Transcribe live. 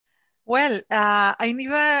I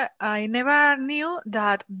never knew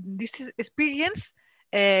that experience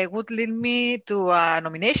would lead me to a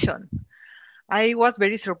nomination. I was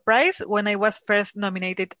very surprised when I was first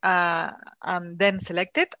nominated and then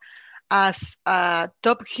selected as a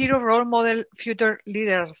top hero role model future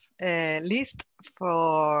leaders list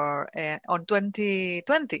for on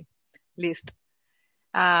 2020 list,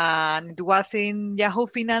 and it was in Yahoo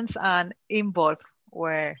Finance and Involve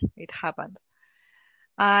where it happened.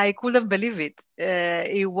 I couldn't believe it.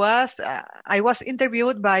 I was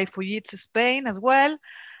interviewed by Fujitsu Spain as well,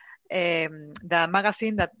 the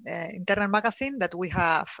magazine that internal magazine that we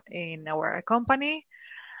have in our company,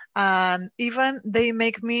 and even they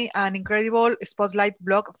make me an incredible spotlight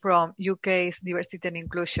blog from UK's diversity and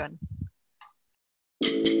inclusion.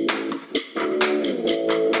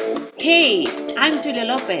 Hey, I'm Julia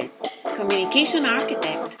Lopez, communication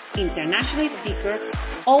architect, international speaker,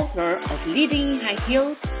 author of Leading in High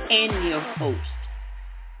Heels, and your host.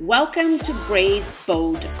 Welcome to Brave,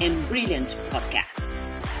 Bold, and Brilliant podcast.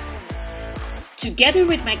 Together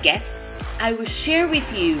with my guests, I will share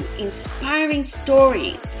with you inspiring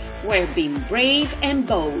stories where being brave and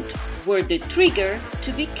bold were the trigger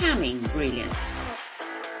to becoming brilliant.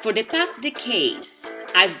 For the past decade,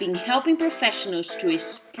 I've been helping professionals to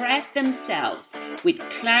express themselves with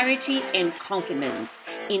clarity and confidence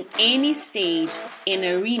in any stage and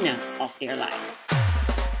arena of their lives.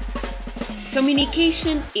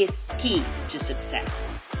 Communication is key to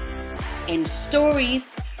success, and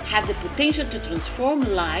stories have the potential to transform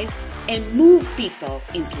lives and move people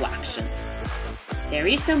into action. There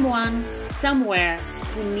is someone, somewhere,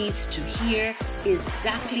 who needs to hear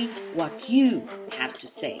exactly what you have to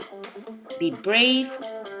say. Be brave,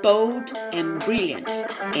 bold, and brilliant,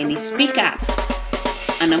 and speak up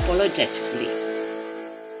unapologetically.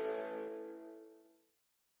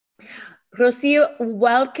 Rocio,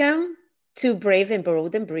 welcome to Brave and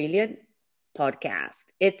Bold and Brilliant podcast.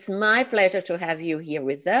 It's my pleasure to have you here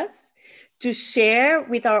with us to share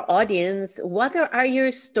with our audience what are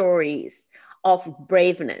your stories of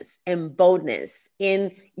braveness and boldness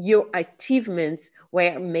in your achievements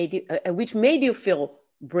which made you feel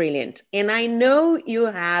brilliant. And I know you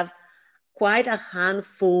have quite a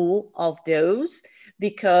handful of those,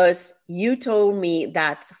 because you told me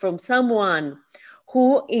that from someone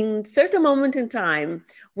who in certain moment in time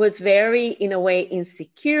was very, in a way,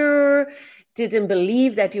 insecure, didn't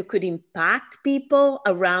believe that you could impact people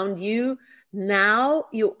around you. Now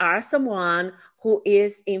you are someone who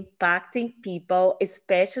is impacting people,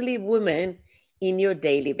 especially women, in your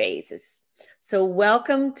daily basis. So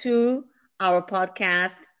welcome to our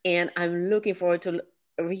podcast, and I'm looking forward to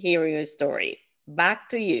hearing your story. Back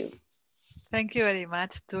to you. Thank you very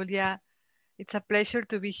much, Julia. It's a pleasure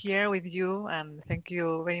to be here with you, and thank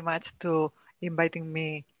you very much to inviting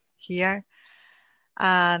me here.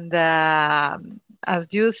 And as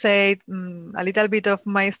you said, a little bit of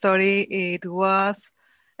my story, it was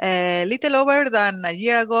a little over than a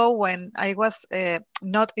year ago when I was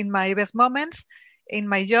not in my best moments in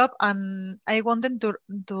my job, and I wanted to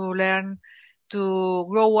learn to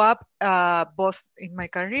grow up both in my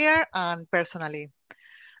career and personally.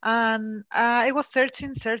 And I was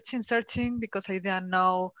searching because I didn't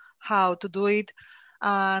know how to do it.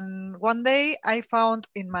 And one day I found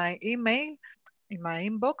in my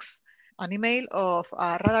inbox, an email of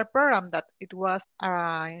a radar program that it was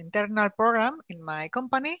an internal program in my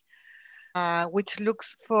company, which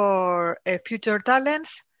looks for future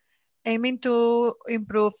talents aiming to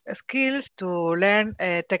improve skills to learn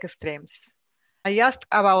tech streams. I asked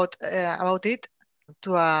about it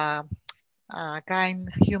to a kind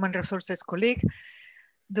human resources colleague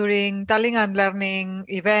during talent and learning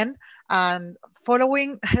event, and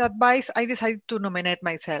following her advice, I decided to nominate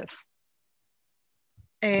myself.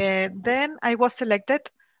 Then I was selected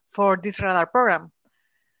for this radar program,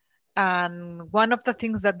 and one of the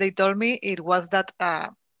things that they told me it was that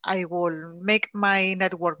I will make my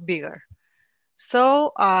network bigger.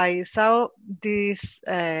 So I saw this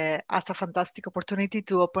as a fantastic opportunity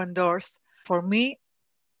to open doors for me,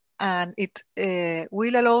 and it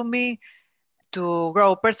will allow me to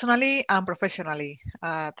grow personally and professionally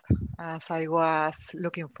as I was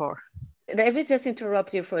looking for. Let me just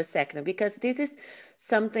interrupt you for a second, because this is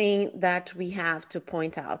something that we have to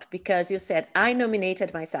point out, because you said, I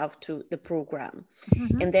nominated myself to the program.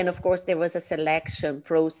 Mm-hmm. And then, of course, there was a selection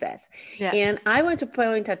process. Yeah. And I want to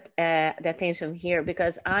point at the attention here,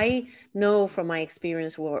 because I know from my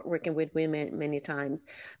experience working with women many times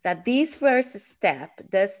that this first step,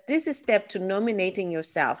 this step to nominating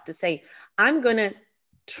yourself, to say, I'm going to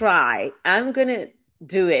try, I'm going to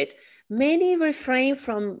do it. Many refrain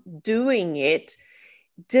from doing it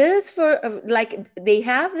just for like they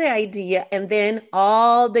have the idea and then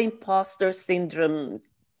all the imposter syndrome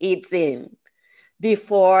hits in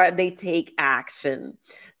before they take action.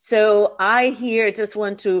 So I here just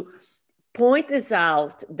want to point this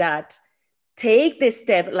out, that take this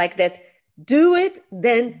step like this, do it,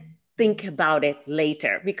 then think about it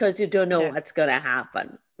later, because you don't know what's going to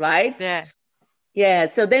happen, right? Yeah.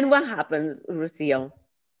 So then what happened, Rocio?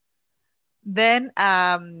 Then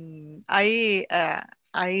I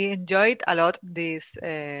enjoyed a lot this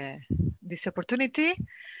opportunity,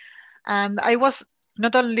 and I was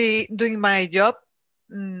not only doing my job,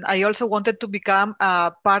 I also wanted to become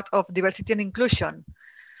a part of diversity and inclusion.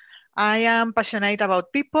 I am passionate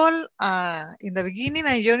about people. In the beginning,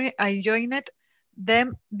 I joined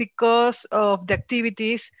them because of the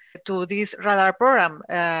activities to this radar program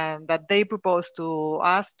that they proposed to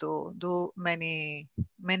us to do many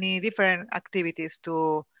different activities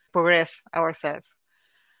to progress ourselves.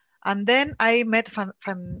 And then I met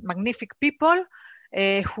magnificent people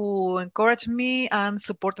who encouraged me and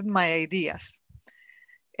supported my ideas.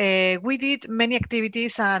 We did many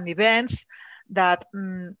activities and events that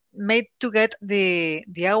made to get the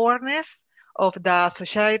awareness of the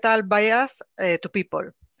societal bias to people.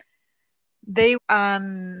 They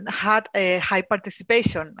had a high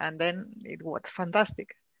participation, and then it was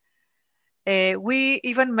fantastic. We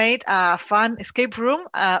even made a fun escape room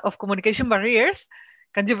of communication barriers.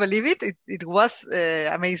 Can you believe it? It was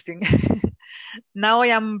amazing. Now I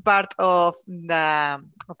am part of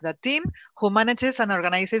the team who manages and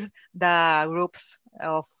organizes the groups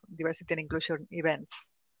of diversity and inclusion events.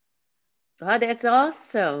 Oh, that's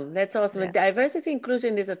awesome. That's awesome. Yeah. Diversity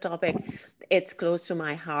inclusion is a topic, it's close to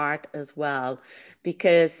my heart as well,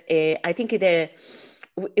 because I think at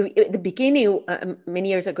the beginning, many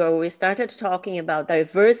years ago, we started talking about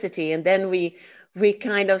diversity, and then we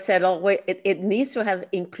kind of said, oh, wait, it needs to have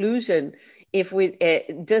inclusion. If we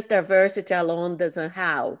just diversity alone doesn't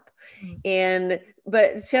help.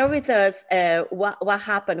 But share with us what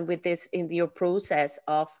happened with this in your process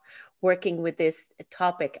of working with this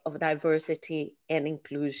topic of diversity and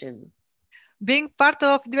inclusion. Being part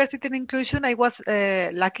of diversity and inclusion, I was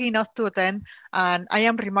lucky enough to attend an I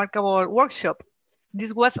Am Remarkable workshop.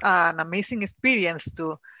 This was an amazing experience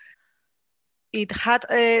too. It had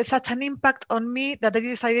such an impact on me that I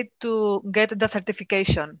decided to get the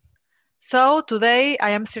certification. So today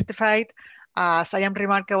I am certified as I Am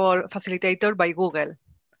Remarkable Facilitator by Google.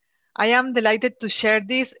 I am delighted to share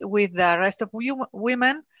this with the rest of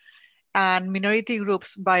women and minority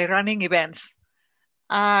groups by running events.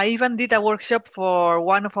 I even did a workshop for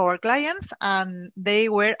one of our clients, and they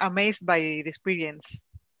were amazed by the experience.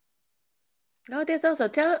 Oh, there's also,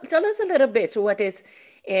 tell us a little bit what is,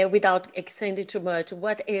 without extending too much,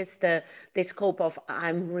 what is the scope of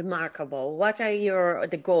I'm Remarkable? What are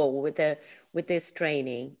the goal with this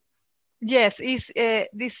training? Yes,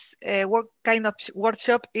 this kind of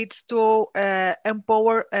workshop is to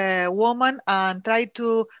empower a woman and try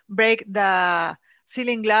to break the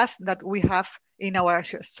ceiling glass that we have in our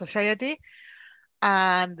society,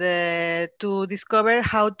 and to discover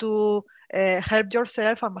how to help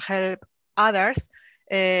yourself and help others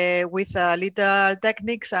with little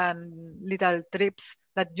techniques and little tips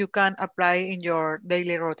that you can apply in your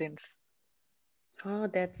daily routines. Oh,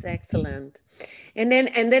 that's excellent. And then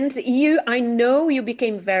I know you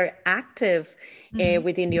became very active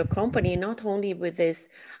within your company, not only with this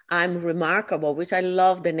I'm Remarkable, which I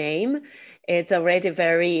love the name. It's already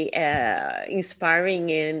very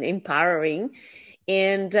inspiring and empowering.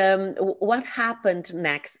 And what happened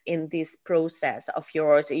next in this process of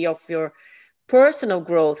yours, of your personal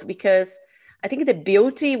growth? Because I think the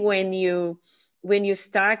beauty when you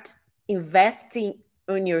start investing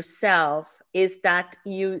on yourself is that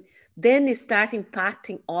you then start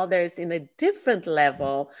impacting others in a different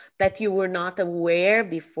level that you were not aware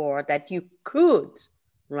before that you could,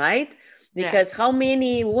 right? Because how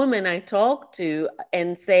many women I talk to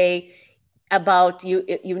and say about you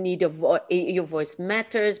need your voice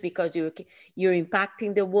matters because you're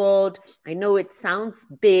impacting the world. I know it sounds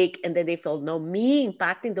big, and then they feel, no, me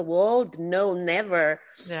impacting the world? No, never.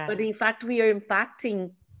 But in fact, we are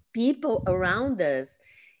impacting people around us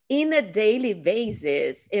in a daily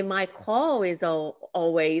basis. And my call is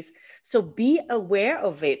always, so be aware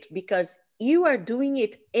of it, because you are doing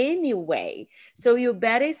it anyway. So you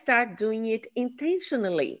better start doing it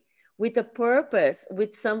intentionally, with a purpose,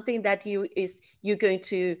 with something that you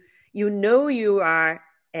are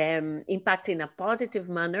impacting in a positive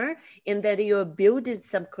manner, and that you're building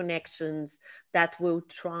some connections that will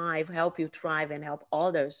help you thrive and help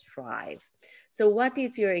others thrive. So what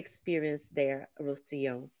is your experience there,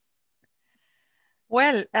 Rocio?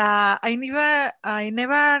 Well, I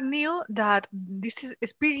never knew that this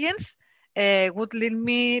experience would lead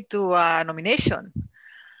me to a nomination.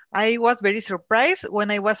 I was very surprised when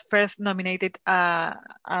I was first nominated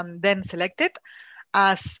and then selected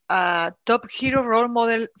as a top hero role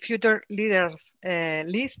model future leaders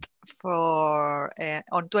list for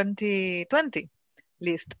on 2020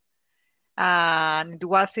 list, and it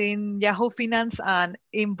was in Yahoo Finance and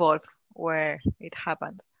Involve where it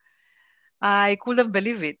happened. I couldn't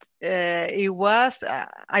believe it. I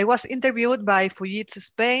was interviewed by Fujitsu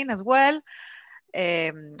Spain as well,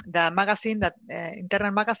 the magazine that internal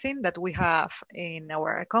magazine that we have in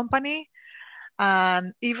our company,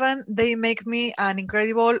 and even they make me an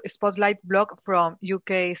incredible spotlight blog from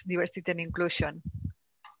UK's diversity and inclusion.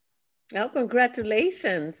 Oh,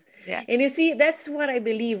 congratulations. Yeah. And you see, that's what I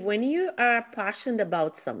believe. When you are passionate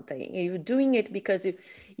about something, you're doing it because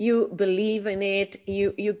you believe in it,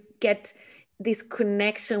 you get this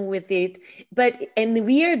connection with it. And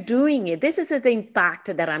we are doing it. This is the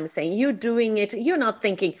impact that I'm saying. You're doing it. You're not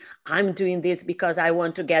thinking, I'm doing this because I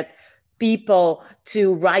want to get people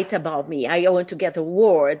to write about me. I want to get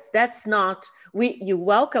awards. That's not, you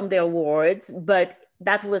welcome the awards, but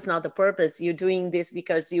that was not the purpose. You're doing this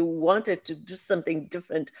because you wanted to do something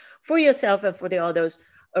different for yourself and for the others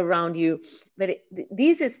around you. But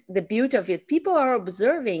this is the beauty of it. People are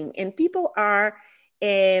observing, and people are,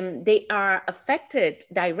 they are affected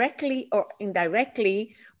directly or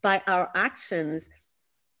indirectly by our actions.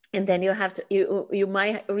 And then you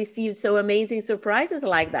might receive so amazing surprises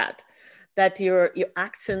like that, that your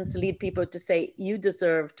actions lead people to say, you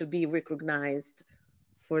deserve to be recognized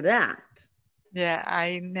for that. Yeah,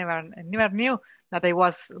 I never knew that I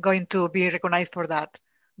was going to be recognized for that,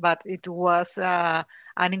 but it was an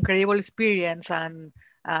incredible experience, and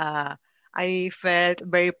I felt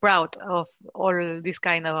very proud of all these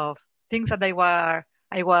kind of things that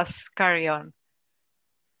I was carrying on.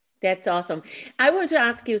 That's awesome. I want to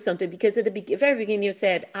ask you something, because at the very beginning you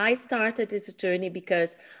said, I started this journey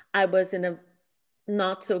because I was in a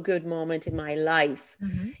not so good moment in my life,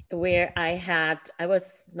 where I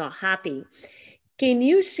was not happy. Can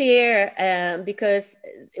you share, because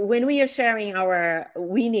when we are sharing our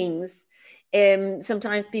winnings,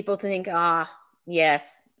 sometimes people think,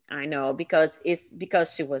 yes, I know, because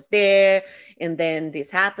she was there, and then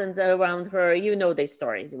this happens around her. You know the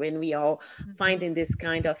stories when we all finding this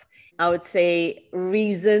kind of, I would say,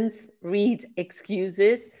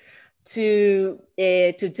 excuses to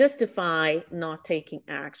justify not taking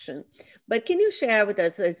action. But can you share with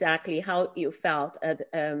us exactly how you felt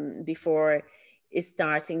before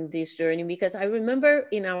starting this journey? Because I remember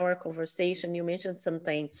in our conversation you mentioned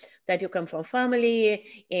something, that you come from family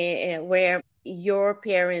where your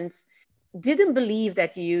parents didn't believe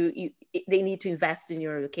that they need to invest in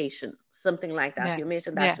your education, something like that. You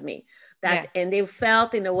mentioned that to me, and they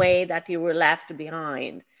felt in a way that you were left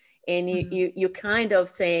behind, and you kind of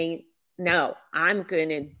saying, no, I'm going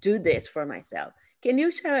to do this for myself. Can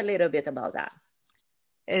you share a little bit about that?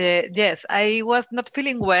 Yes, I was not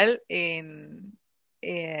feeling well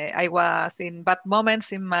I was in bad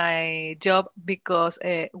moments in my job because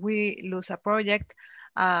we lose a project,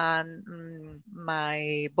 and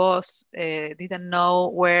my boss didn't know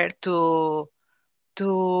where to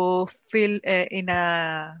fill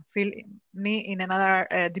me in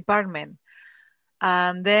another department.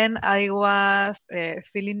 And then I was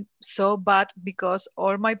feeling so bad because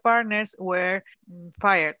all my partners were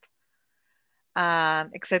fired, and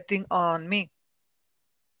excepting on me.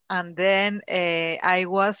 And then I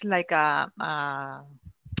was like a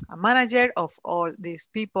manager of all these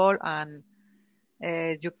people, and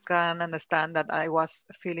you can understand that I was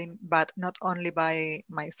feeling bad, not only by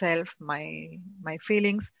myself, my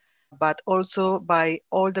feelings, but also by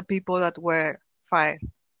all the people that were fired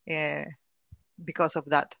because of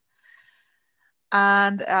that.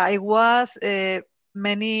 And I was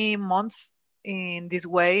many months in this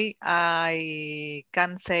way. I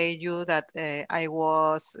can say you that I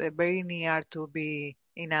was very near to be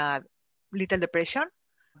in a little depression,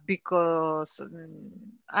 because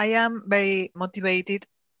I am very motivated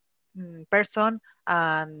person,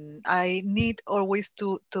 and I need always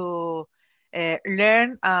to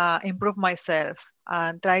learn, improve myself,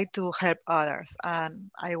 and try to help others. And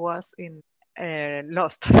I was in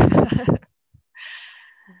lost.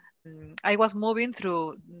 I was moving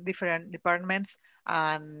through different departments,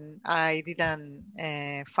 and I didn't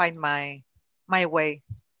find my way.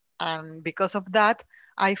 And because of that,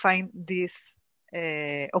 I find this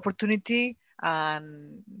opportunity,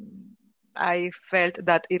 and I felt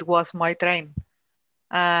that it was my train.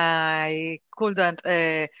 I couldn't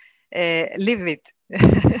leave it.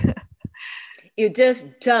 You just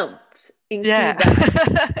jumped into Yeah.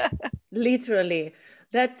 that, literally.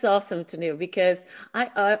 That's awesome to know, because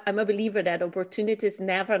I'm a believer that opportunities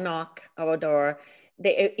never knock our door.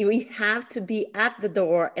 We have to be at the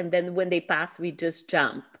door, and then when they pass, we just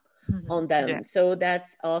jump on them. Yeah. So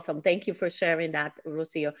that's awesome. Thank you for sharing that,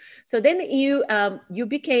 Rocio. So then you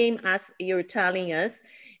became, as you're telling us,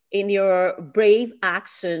 in your brave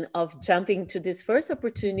action of jumping to this first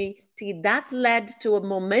opportunity, that led to a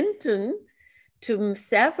momentum to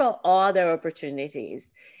several other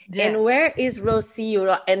opportunities. Yeah. And where is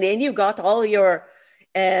Rocio? And then you got all your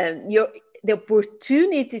the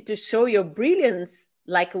opportunity to show your brilliance.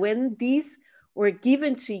 Like when these were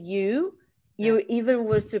given to you, you even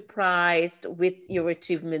were surprised with your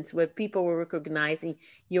achievements, where people were recognizing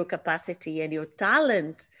your capacity and your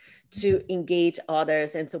talent to engage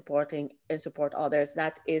others and support others.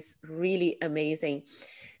 That is really amazing.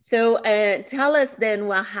 So tell us then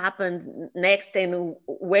what happened next, and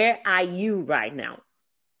where are you right now?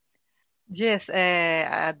 Yes,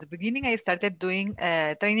 at the beginning I started doing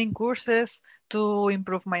training courses to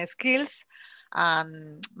improve my skills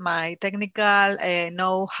and my technical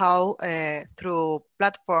know-how through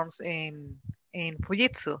platforms in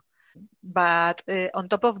Fujitsu. But on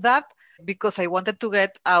top of that, because I wanted to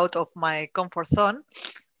get out of my comfort zone,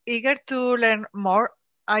 eager to learn more,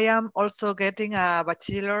 I am also getting a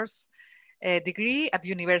bachelor's degree at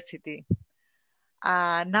university.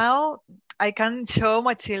 Now I can show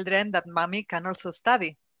my children that mommy can also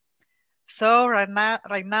study. So right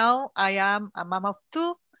now I am a mom of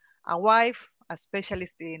two, a wife, a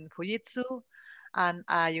specialist in Fujitsu, and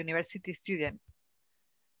a university student.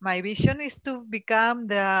 My vision is to become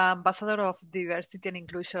the ambassador of diversity and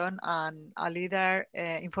inclusion and a leader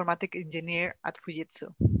informatic engineer at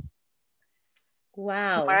Fujitsu.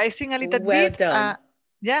 Wow. Summarizing a little well bit. Done.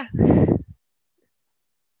 Yeah.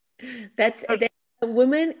 That's a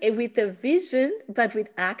woman with a vision, but with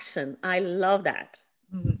action. I love that.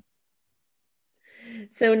 Mm-hmm.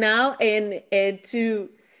 So now, in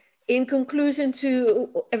conclusion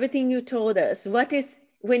to everything you told us, what is,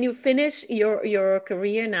 when you finish your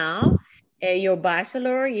career now, your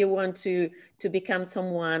bachelor, you want to become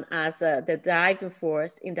someone as the driving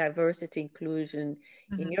force in diversity inclusion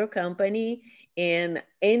in your company, and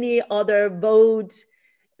any other bold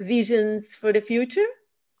visions for the future?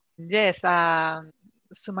 Yes,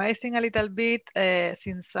 summarizing a little bit,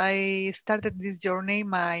 since I started this journey,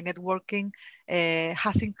 my networking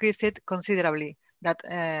has increased considerably. That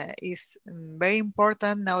is very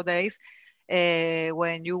important nowadays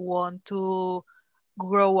when you want to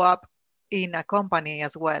grow up in a company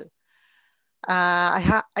as well.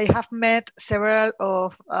 I have met several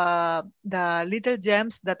of the little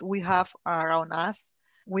gems that we have around us,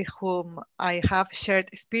 with whom I have shared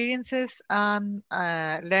experiences and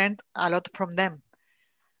learned a lot from them.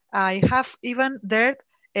 I have even dared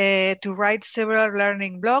to write several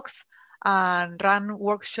learning blogs and run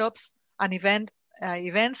workshops and events,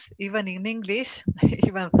 even in English,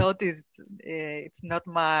 even though it's not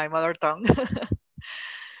my mother tongue.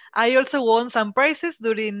 I also won some prizes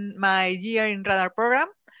during my year in Radar program,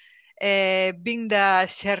 being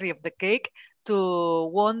the cherry of the cake to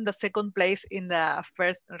won the second place in the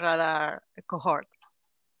first Radar cohort.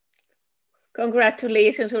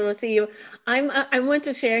 Congratulations, Rocio. I want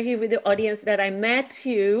to share here with the audience that I met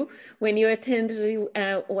you when you attended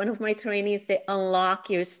one of my trainings, the Unlock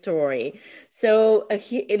Your Story. So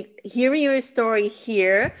hearing your story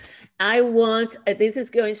here, I want, this is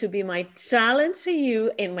going to be my challenge to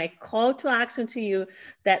you and my call to action to you,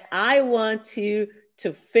 that I want to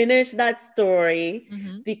finish that story,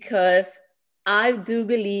 because I do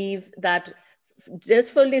believe that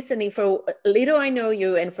just for listening, for little I know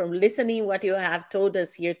you, and from listening what you have told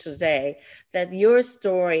us here today, that your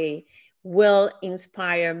story will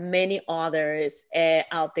inspire many others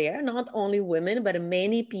out there, not only women, but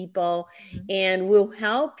many people, and will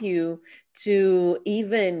help you to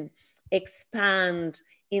even expand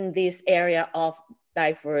in this area of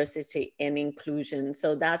diversity and inclusion.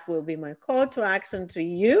 So that will be my call to action to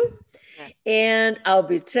you. And I'll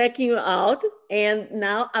be checking you out. And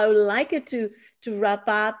now I would like you to wrap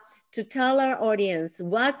up, to tell our audience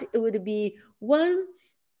what would be one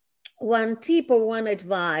tip or one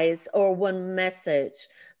advice or one message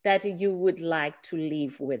that you would like to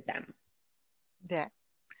leave with them. Yeah.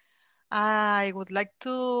 I would like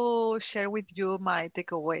to share with you my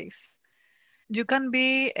takeaways. You can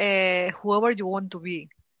be whoever you want to be.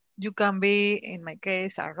 You can be, in my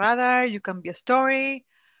case, a radar, you can be a story,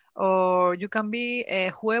 or you can be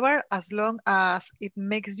whoever, as long as it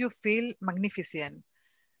makes you feel magnificent.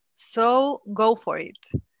 So go for it.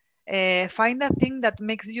 find a thing that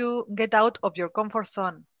makes you get out of your comfort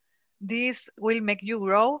zone. This will make you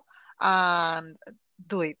grow, and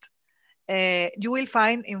do it. You will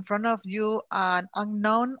find in front of you an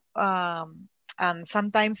unknown and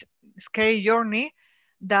sometimes scary journey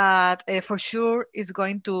that for sure is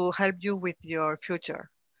going to help you with your future.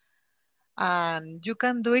 And you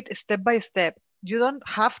can do it step by step. You don't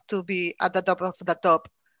have to be at the top of the top.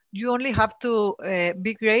 You only have to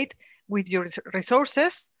be great with your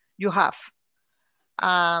resources you have.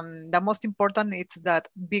 And the most important is that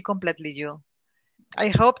be completely you. I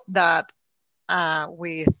hope that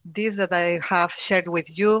with this that I have shared with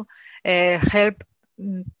you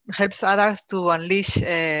helps others to unleash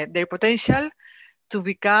their potential to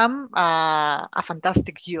become a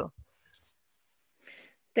fantastic you.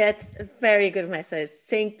 That's a very good message.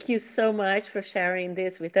 Thank you so much for sharing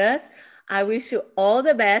this with us. I wish you all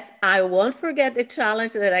the best. I won't forget the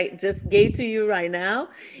challenge that I just gave to you right now.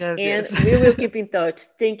 Yes, and yes. We will keep in touch.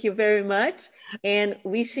 Thank you very much. And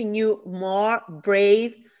wishing you more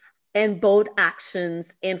brave and bold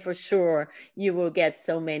actions. And for sure, you will get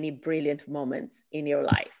so many brilliant moments in your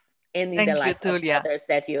life and in Thank the you, life of Tulia. others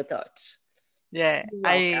that you touch. Yeah, You're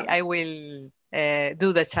welcome. I will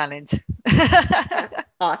do the challenge.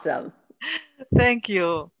 Awesome. Thank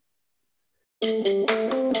you.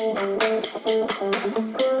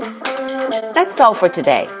 That's all for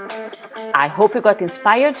today. I hope you got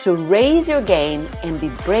inspired to raise your game and be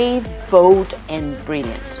brave, bold, and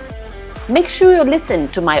brilliant. Make sure you listen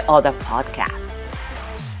to my other podcasts.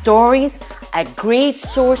 Stories are great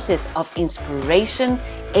sources of inspiration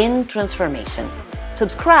and transformation.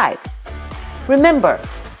 Subscribe. Remember,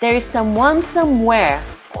 there is someone somewhere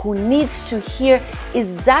who needs to hear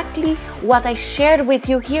exactly what I shared with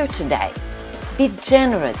you here today. Be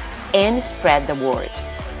generous and spread the word.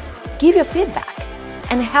 Give your feedback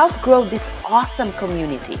and help grow this awesome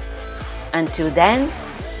community. Until then,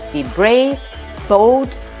 be brave,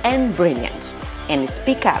 bold, and brilliant, and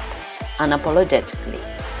speak up unapologetically.